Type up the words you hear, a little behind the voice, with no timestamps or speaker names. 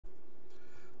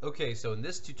Okay, so in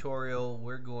this tutorial,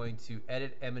 we're going to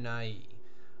edit M&IE.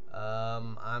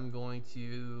 I'm going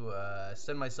to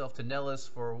send myself to Nellis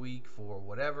for a week for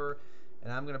whatever,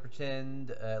 and I'm going to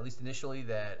pretend, at least initially,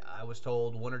 that I was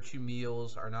told 1 or 2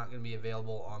 meals are not going to be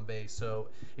available on base. So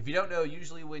if you don't know,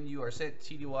 usually when you are sent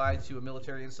TDY to a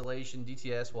military installation,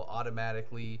 DTS will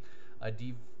automatically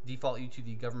default you to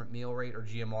the government meal rate or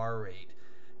GMR rate.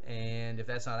 And if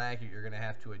that's not accurate, you're going to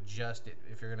have to adjust it.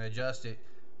 If you're going to adjust it,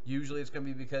 usually it's going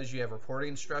to be because you have reporting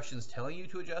instructions telling you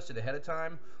to adjust it ahead of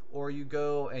time, or you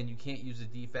go and you can't use the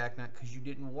DFAC not because you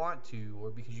didn't want to, or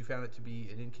because you found it to be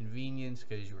an inconvenience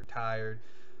because you were tired,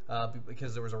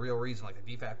 because there was a real reason, like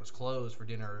the DFAC was closed for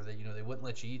dinner, or they wouldn't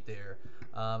let you eat there,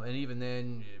 and even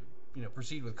then,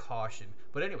 proceed with caution.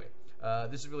 But anyway,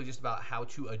 this is really just about how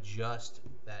to adjust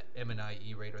that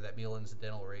M&IE rate or that meal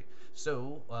incidental rate.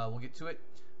 So we'll get to it.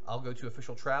 I'll go to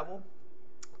official travel.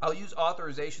 I'll use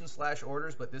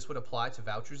authorization/orders, but this would apply to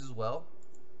vouchers as well.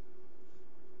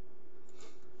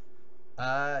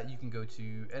 You can go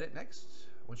to edit next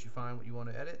once you find what you want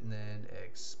to edit, and then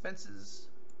expenses,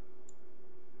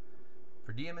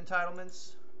 per diem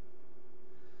entitlements.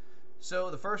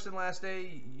 So the first and last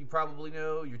day, you probably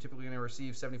know you're typically going to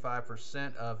receive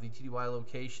 75% of the TDY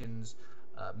location's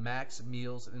max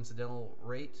meals and incidental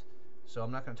rate. So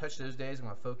I'm not going to touch those days. I'm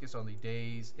going to focus on the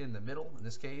days in the middle. In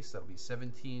this case, that'll be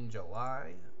 17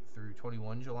 July through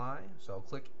 21 July. So I'll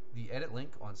click the edit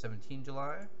link on 17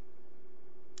 July.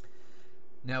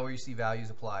 Now where you see values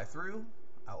apply through,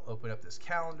 I'll open up this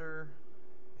calendar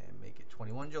and make it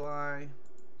 21 July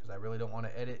because I really don't want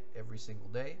to edit every single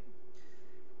day.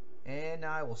 And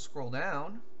now I will scroll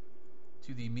down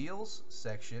to the meals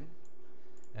section.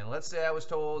 And let's say I was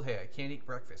told, hey, I can't eat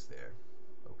breakfast there.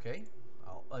 Okay.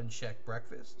 I'll uncheck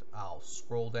breakfast. I'll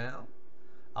scroll down.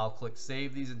 I'll click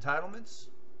Save These Entitlements.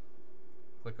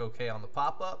 Click OK on the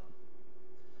pop-up.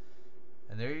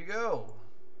 And there you go.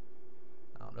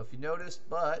 I don't know if you noticed,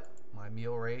 but my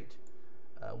meal rate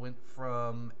went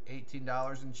from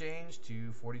 $18 and change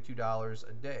to $42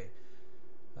 a day.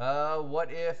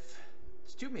 What if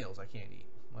it's 2 meals I can't eat?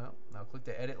 Well, I'll click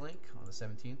the edit link on the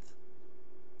 17th.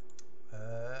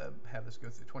 Have this go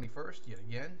through the 21st yet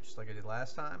again, just like I did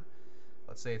last time.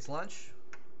 Let's say it's lunch.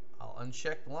 I'll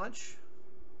uncheck lunch,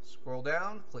 scroll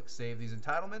down, click Save These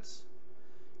Entitlements,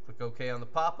 click OK on the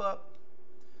pop-up.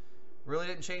 Really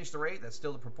didn't change the rate. That's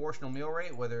still the proportional meal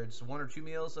rate. Whether it's 1 or 2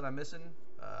 meals that I'm missing,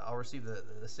 I'll receive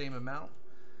the same amount.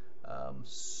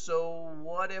 So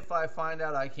what if I find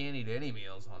out I can't eat any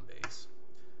meals on base?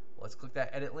 Let's click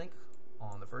that edit link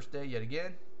on the first day yet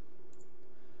again.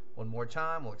 One more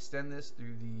time, we'll extend this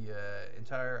through the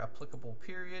entire applicable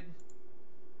period.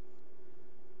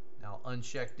 Now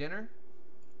uncheck dinner,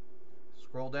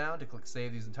 scroll down to click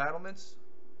Save These Entitlements,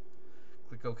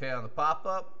 click OK on the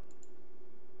pop-up.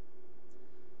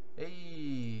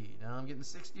 Hey, now I'm getting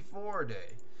 64 a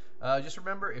day. Just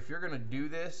remember, if you're going to do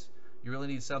this, you really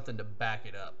need something to back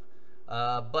it up.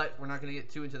 But we're not going to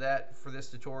get too into that for this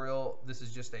tutorial. This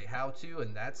is just a how-to,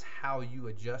 and that's how you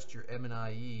adjust your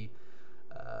M&IE.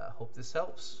 Hope this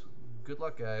helps. Good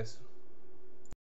luck, guys.